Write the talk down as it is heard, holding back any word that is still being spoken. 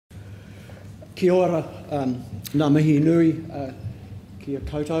Kia ora, ngā mihi nui, kia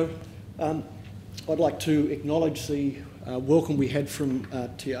koutou. I'd like to acknowledge the welcome we had from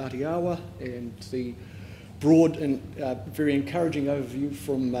Te Atiawa and the broad and very encouraging overview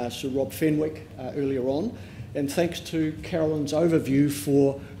from Sir Rob Fenwick earlier on, and thanks to Carolyn's overview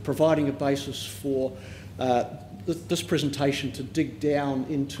for providing a basis for this presentation to dig down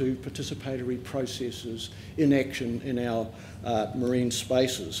into participatory processes in action in our marine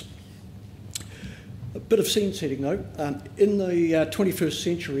spaces. A bit of scene setting though. In the 21st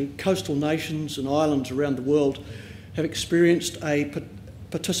century, coastal nations and islands around the world have experienced a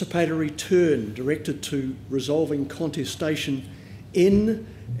participatory turn directed to resolving contestation in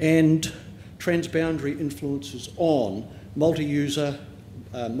and transboundary influences on multi-user,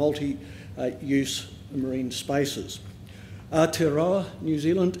 multi-use marine spaces. Aotearoa, New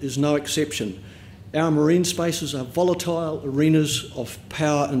Zealand, is no exception. Our marine spaces are volatile arenas of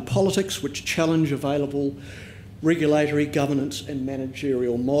power and politics which challenge available regulatory, governance and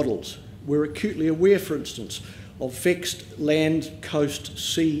managerial models. We're acutely aware, for instance, of vexed land, coast,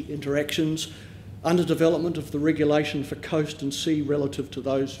 sea interactions, underdevelopment of the regulation for coast and sea relative to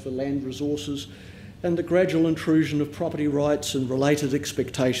those for land resources, and the gradual intrusion of property rights and related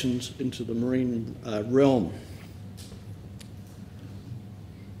expectations into the marine realm.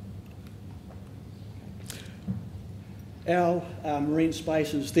 Our marine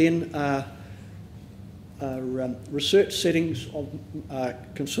spaces then are research settings of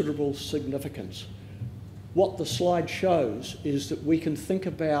considerable significance. What the slide shows is that we can think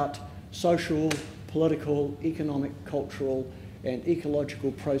about social, political, economic, cultural and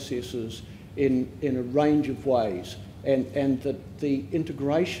ecological processes in a range of ways, and that the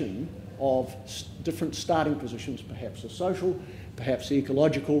integration of different starting positions, perhaps the social, perhaps the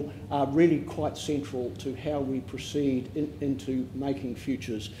ecological, are really quite central to how we proceed into making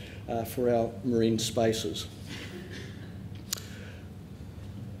futures for our marine spaces.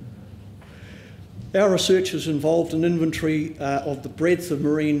 Our research has involved an inventory of the breadth of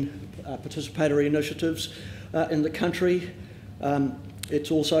marine participatory initiatives in the country.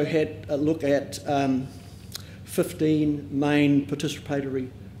 It's also had a look at 15 main participatory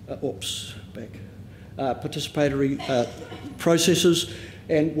participatory processes,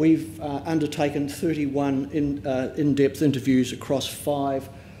 and we've undertaken 31 in-depth interviews across 5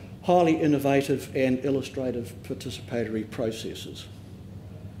 highly innovative and illustrative participatory processes.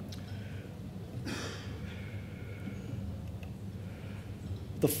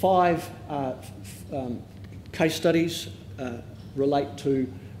 The 5 case studies relate to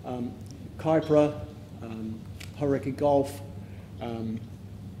Kaipara, Hauraki Gulf,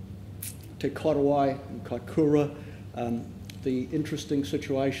 Te Korowai and Kaikoura, the interesting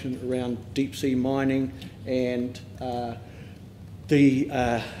situation around deep sea mining, and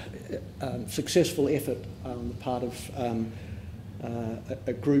the successful effort on the part of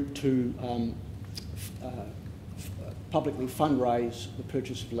a group to publicly fundraise the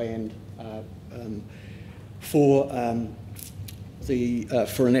purchase of land for a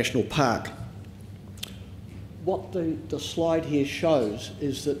national park. What the slide here shows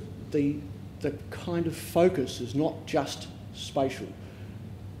is that the kind of focus is not just spatial.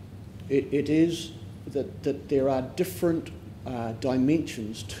 It is that there are different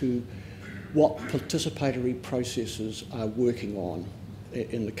dimensions to what participatory processes are working on.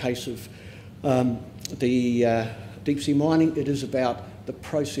 In the case of the deep sea mining, it is about the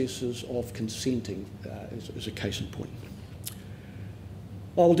processes of consenting as a case in point.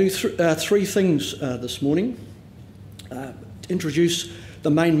 I'll do 3 things this morning. Introduce the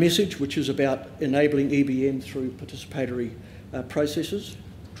main message, which is about enabling EBM through participatory processes.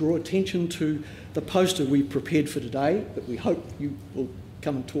 Draw attention to the poster we prepared for today that we hope you will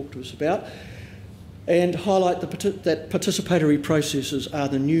come and talk to us about, and highlight that participatory processes are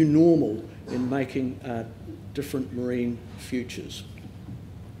the new normal in making different marine futures.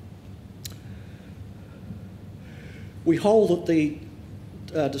 We hold that the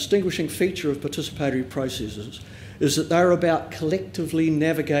distinguishing feature of participatory processes is that they're about collectively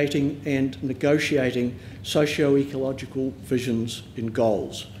navigating and negotiating socio-ecological visions and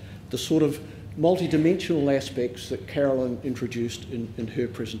goals, the sort of multidimensional aspects that Carolyn introduced in her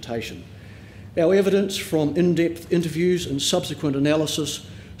presentation. Our evidence from in-depth interviews and subsequent analysis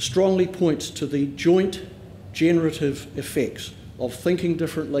strongly points to the joint generative effects of thinking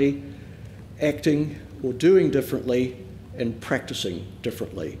differently, acting or doing differently, and practicing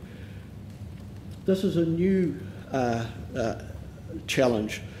differently. This is a new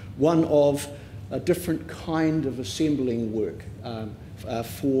challenge, one of a different kind of assembling work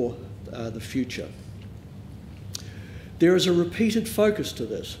for the future. There is a repeated focus to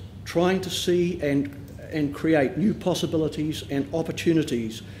this, trying to see and create new possibilities and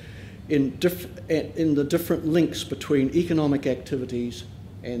opportunities in the different links between economic activities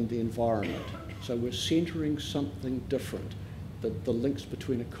and the environment. So we're centering something different, the links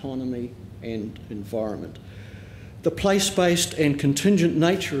between economy and environment. The place-based and contingent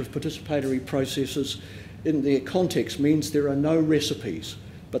nature of participatory processes in their context means there are no recipes,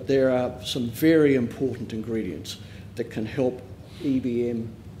 but there are some very important ingredients that can help EBM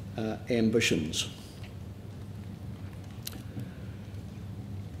ambitions.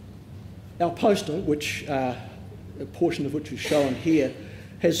 Our poster, which a portion of which is shown here,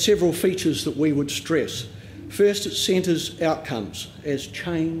 has several features that we would stress. First, it centres outcomes as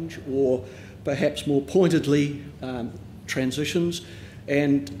change, or perhaps more pointedly, transitions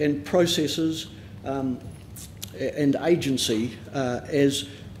and processes and agency as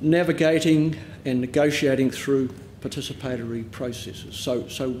navigating and negotiating through participatory processes.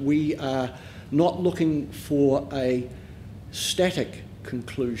 So we are not looking for a static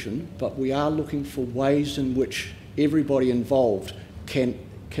conclusion, but we are looking for ways in which everybody involved can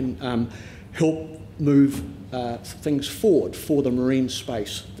help move things forward for the marine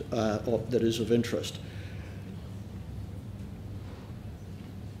space that is of interest.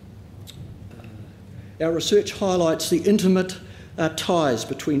 Our research highlights the intimate ties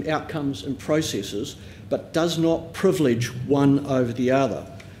between outcomes and processes, but does not privilege one over the other.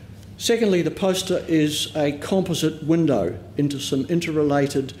 Secondly, the poster is a composite window into some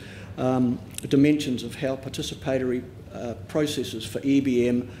interrelated dimensions of how participatory processes for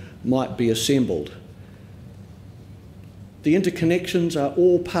EBM might be assembled. The interconnections are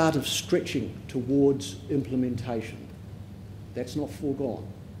all part of stretching towards implementation. That's not foregone.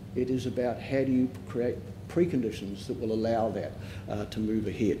 It is about how do you create preconditions that will allow that to move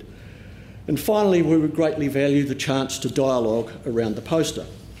ahead. And finally, we would greatly value the chance to dialogue around the poster.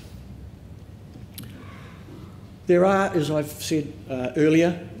 There are, as I've said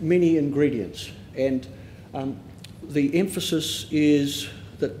earlier, many ingredients, and the emphasis is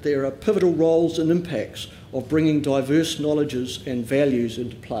that there are pivotal roles and impacts of bringing diverse knowledges and values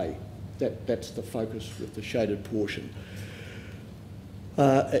into play. That's the focus with the shaded portion.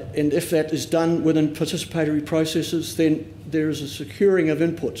 And if that is done within participatory processes, then there is a securing of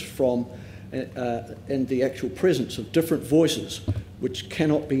inputs from and the actual presence of different voices, which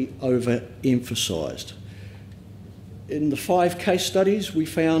cannot be overemphasised. In the 5 case studies, we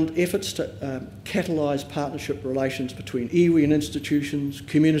found efforts to catalyse partnership relations between iwi and institutions,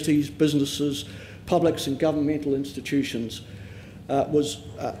 communities, businesses, publics and governmental institutions was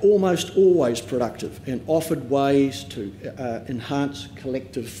almost always productive and offered ways to enhance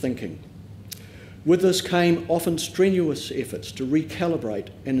collective thinking. With this came often strenuous efforts to recalibrate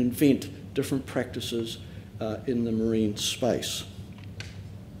and invent different practices in the marine space.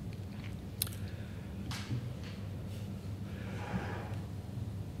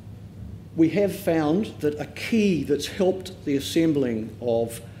 We have found that a key that's helped the assembling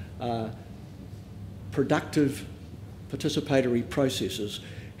of productive participatory processes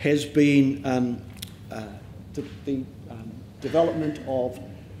has been the development of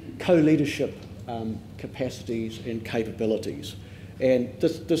co-leadership capacities and capabilities. And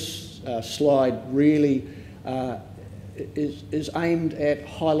this slide really is aimed at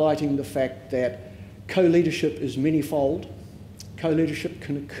highlighting the fact that co-leadership is many-fold. Co-leadership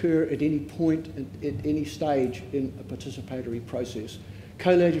can occur at any point, at any stage in a participatory process.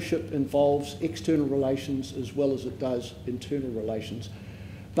 Co-leadership involves external relations as well as it does internal relations.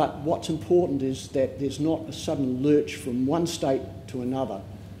 But what's important is that there's not a sudden lurch from one state to another.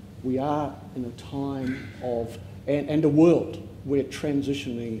 We are in a time of, and a world where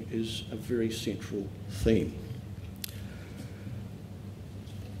transitioning is a very central theme.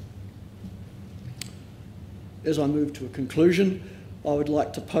 As I move to a conclusion, I would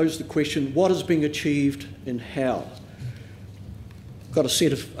like to pose the question, what is being achieved and how? I've got a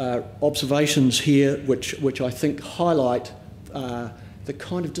set of observations here which I think highlight the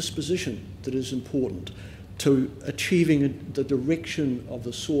kind of disposition that is important to achieving the direction of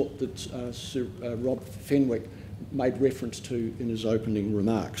the sort that Sir Rob Fenwick made reference to in his opening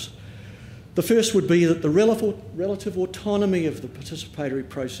remarks. The first would be that the relative autonomy of the participatory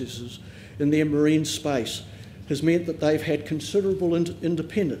processes in their marine space has meant that they've had considerable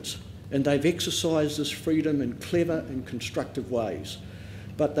independence and they've exercised this freedom in clever and constructive ways.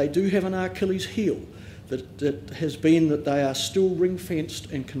 But they do have an Achilles heel that has been that they are still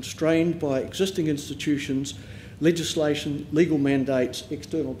ring-fenced and constrained by existing institutions, legislation, legal mandates,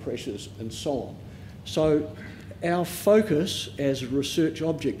 external pressures, and so on. So our focus as a research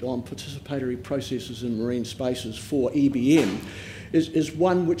object on participatory processes in marine spaces for EBM is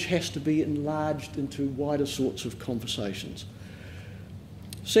one which has to be enlarged into wider sorts of conversations.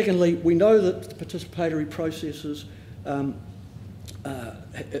 Secondly, we know that the participatory processes, the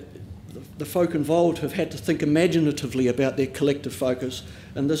folk involved have had to think imaginatively about their collective focus,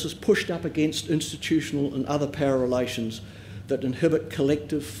 and this is pushed up against institutional and other power relations that inhibit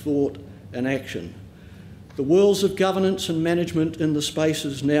collective thought and action. The worlds of governance and management in the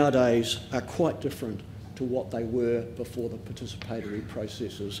spaces nowadays are quite different to what they were before the participatory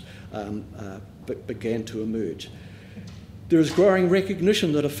processes began to emerge. There is growing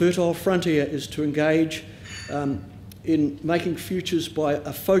recognition that a fertile frontier is to engage in making futures by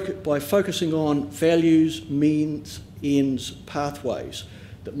focusing on values, means, ends, pathways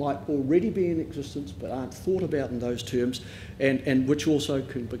that might already be in existence but aren't thought about in those terms, and which also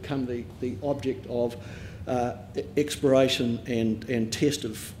can become the object of exploration and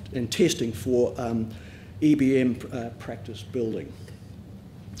testing for EBM practice building.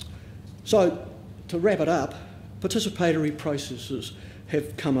 So, to wrap it up, participatory processes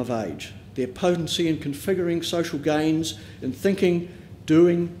have come of age. Their potency in configuring social gains in thinking,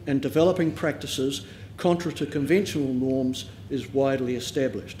 doing and developing practices contra to conventional norms is widely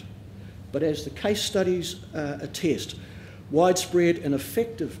established. But as the case studies attest, widespread and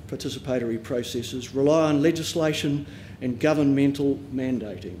effective participatory processes rely on legislation and governmental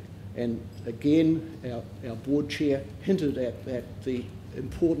mandating. And again, our board chair hinted at the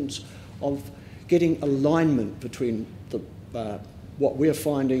importance of getting alignment between what we're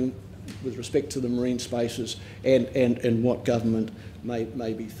finding with respect to the marine spaces and what government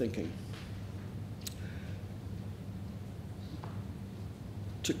may be thinking.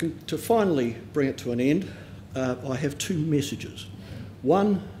 To finally bring it to an end, I have two messages.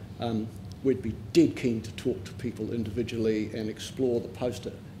 One, we'd be dead keen to talk to people individually and explore the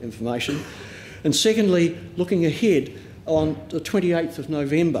poster information. And secondly, looking ahead, on the 28th of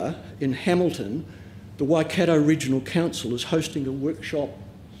November in Hamilton, the Waikato Regional Council is hosting a workshop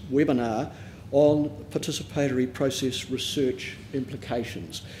webinar on participatory process research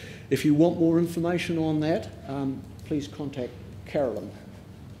implications. If you want more information on that, please contact Carolyn.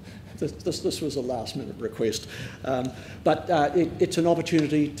 This was a last-minute request, but it's an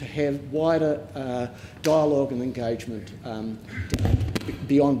opportunity to have wider dialogue and engagement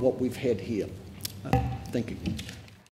beyond what we've had here. Thank you.